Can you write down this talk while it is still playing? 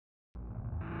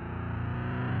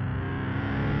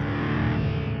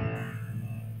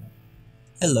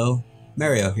Hello,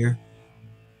 Mario here.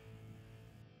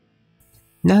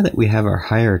 Now that we have our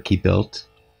hierarchy built,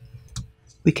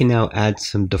 we can now add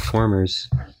some deformers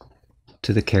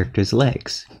to the character's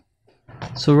legs.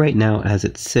 So right now as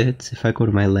it sits, if I go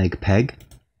to my leg peg,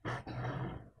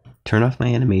 turn off my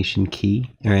animation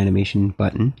key or animation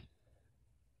button,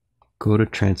 go to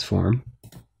transform,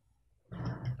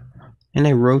 and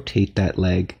I rotate that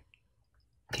leg.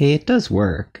 Okay, it does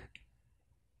work,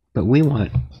 but we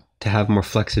want to have more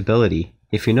flexibility.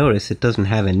 If you notice, it doesn't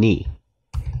have a knee.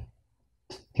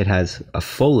 It has a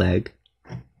full leg,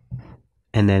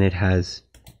 and then it has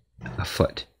a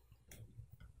foot.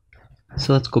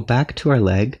 So let's go back to our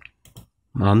leg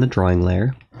on the drawing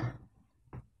layer,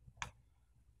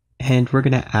 and we're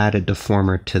going to add a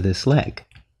deformer to this leg.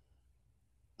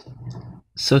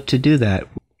 So to do that,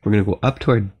 we're going to go up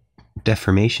to our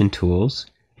deformation tools.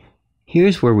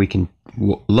 Here's where we can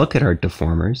look at our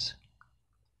deformers.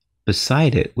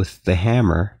 Beside it, with the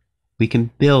hammer, we can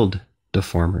build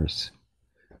deformers.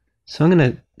 So I'm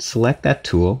going to select that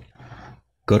tool,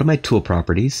 go to my tool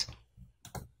properties,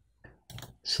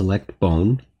 select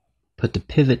bone, put the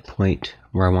pivot point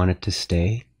where I want it to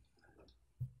stay,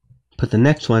 put the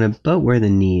next one about where the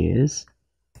knee is,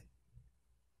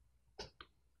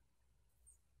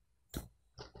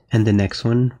 and the next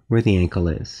one where the ankle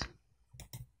is.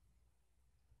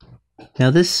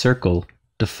 Now this circle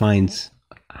defines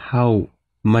how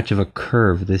much of a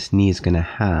curve this knee is going to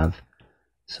have.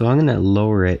 So I'm going to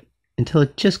lower it until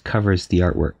it just covers the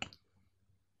artwork.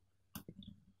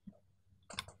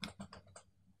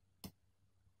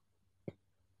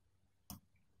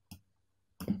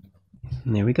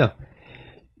 And there we go.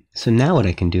 So now what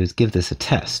I can do is give this a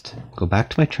test. Go back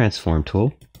to my transform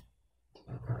tool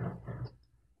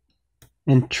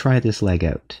and try this leg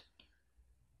out.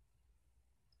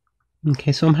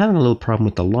 Okay, so I'm having a little problem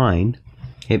with the line.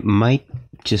 It might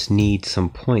just need some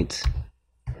points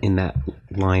in that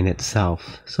line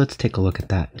itself. So let's take a look at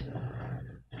that.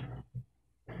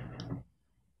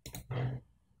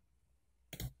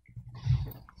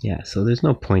 Yeah, so there's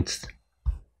no points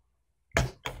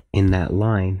in that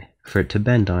line for it to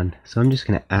bend on. So I'm just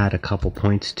going to add a couple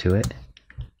points to it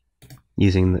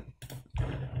using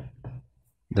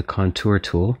the contour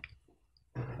tool,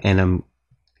 and I'm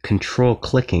control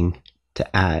clicking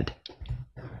to add.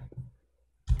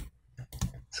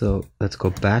 So let's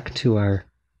go back to our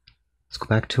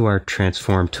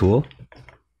transform tool.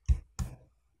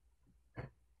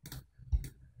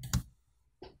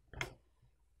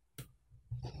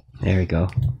 There we go.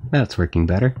 That's working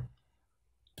better.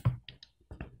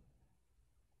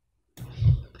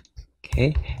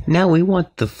 Okay, now we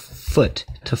want the foot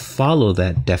to follow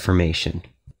that deformation.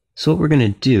 So what we're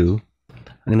going to do,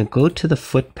 I'm going to go to the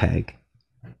foot peg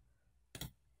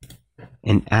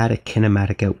and add a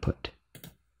kinematic output.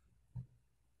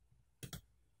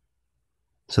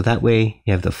 So that way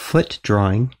you have the foot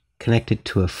drawing connected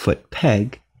to a foot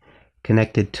peg,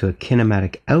 connected to a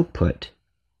kinematic output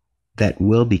that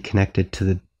will be connected to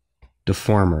the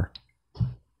deformer.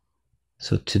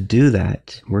 So to do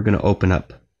that, we're going to open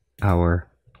up our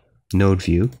node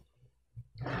view.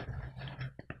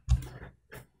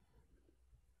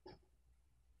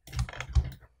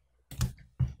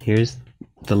 Here's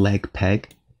the leg peg,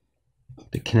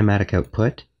 the kinematic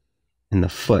output, and the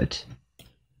foot.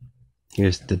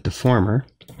 Here's the deformer.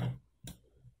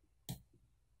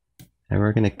 And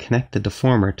we're going to connect the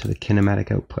deformer to the kinematic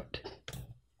output.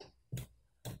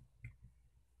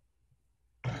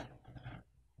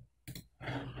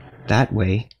 That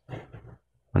way,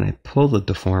 when I pull the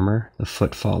deformer, the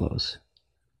foot follows.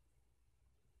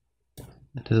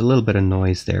 There's a little bit of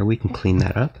noise there. We can clean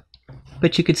that up.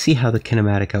 But you can see how the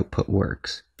kinematic output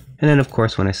works. And then, of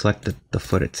course, when I select the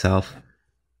foot itself,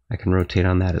 I can rotate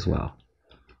on that as well.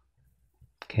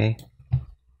 Okay.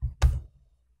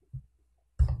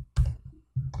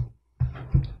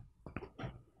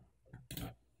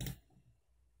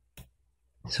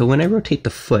 So when I rotate the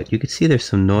foot, you can see there's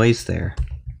some noise there.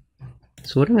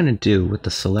 So what I'm going to do with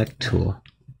the select tool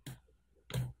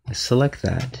is select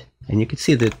that, and you can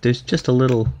see that there's just a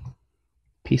little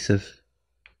piece of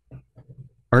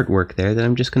artwork there that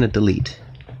I'm just going to delete.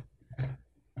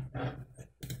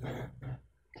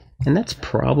 And that's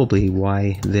probably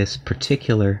why this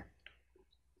particular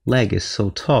leg is so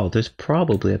tall. There's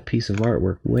probably a piece of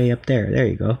artwork way up there. There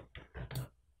you go.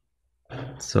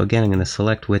 So again, I'm going to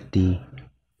select with the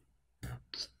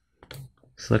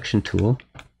selection tool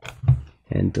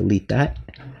and delete that.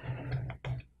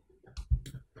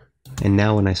 And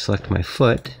now when I select my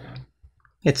foot,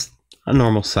 it's a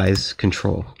normal size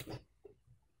control.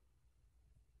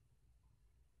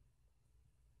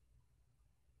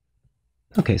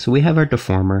 Okay, so we have our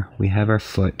deformer, we have our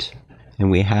foot, and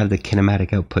we have the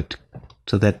kinematic output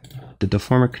so that the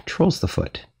deformer controls the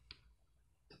foot.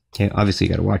 Okay, obviously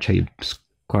you got to watch how you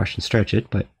squash and stretch it,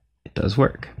 but it does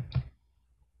work.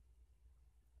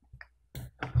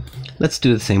 Let's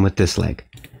do the same with this leg.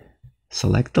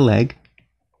 Select the leg.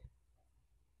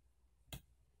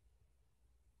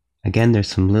 Again, there's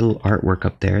some little artwork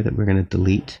up there that we're going to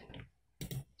delete.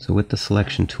 So with the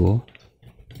selection tool,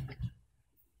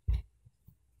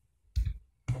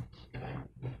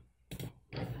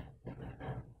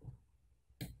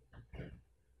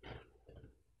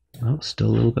 oh, still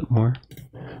a little bit more.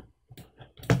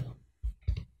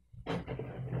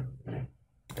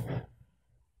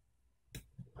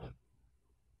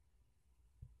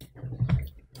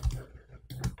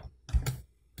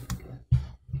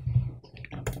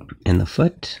 And the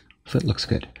foot looks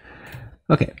good.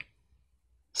 Okay,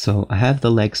 so I have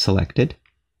the leg selected.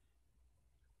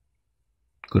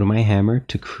 Go to my hammer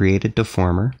to create a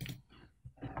deformer.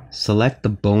 Select the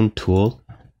bone tool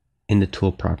in the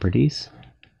tool properties.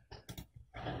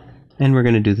 And we're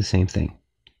going to do the same thing.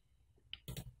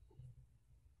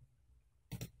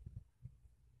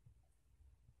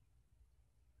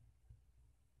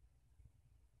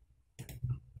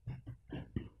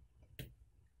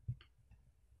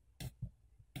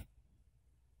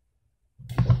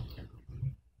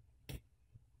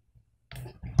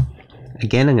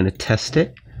 Again, I'm going to test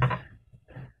it.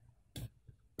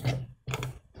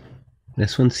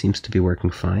 This one seems to be working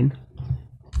fine.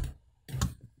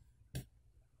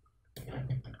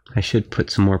 I should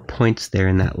put some more points there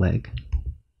in that leg.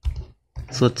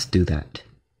 So let's do that.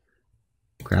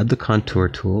 Grab the contour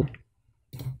tool,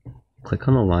 click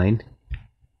on the line,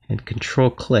 and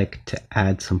control click to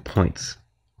add some points.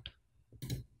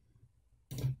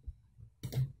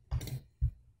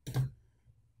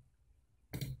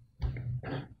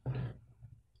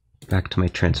 Back to my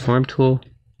transform tool,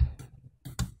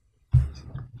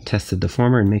 test the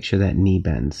deformer and make sure that knee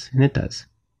bends, and it does.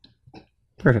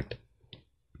 Perfect.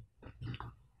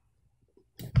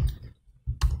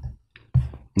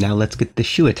 Now let's get the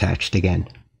shoe attached again.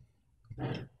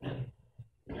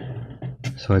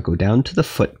 So I go down to the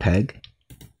foot peg,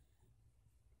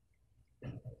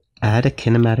 add a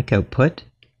kinematic output,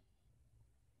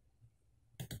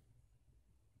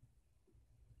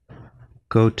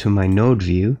 go to my node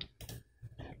view,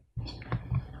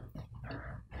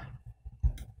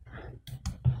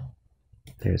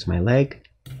 there's my leg,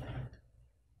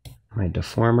 my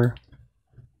deformer,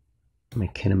 my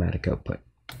kinematic output.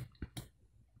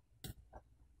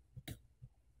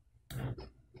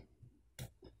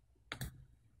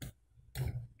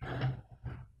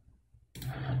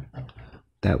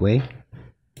 That way,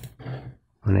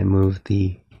 when I move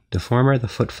the deformer, the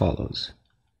foot follows.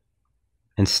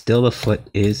 And still the foot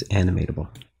is animatable.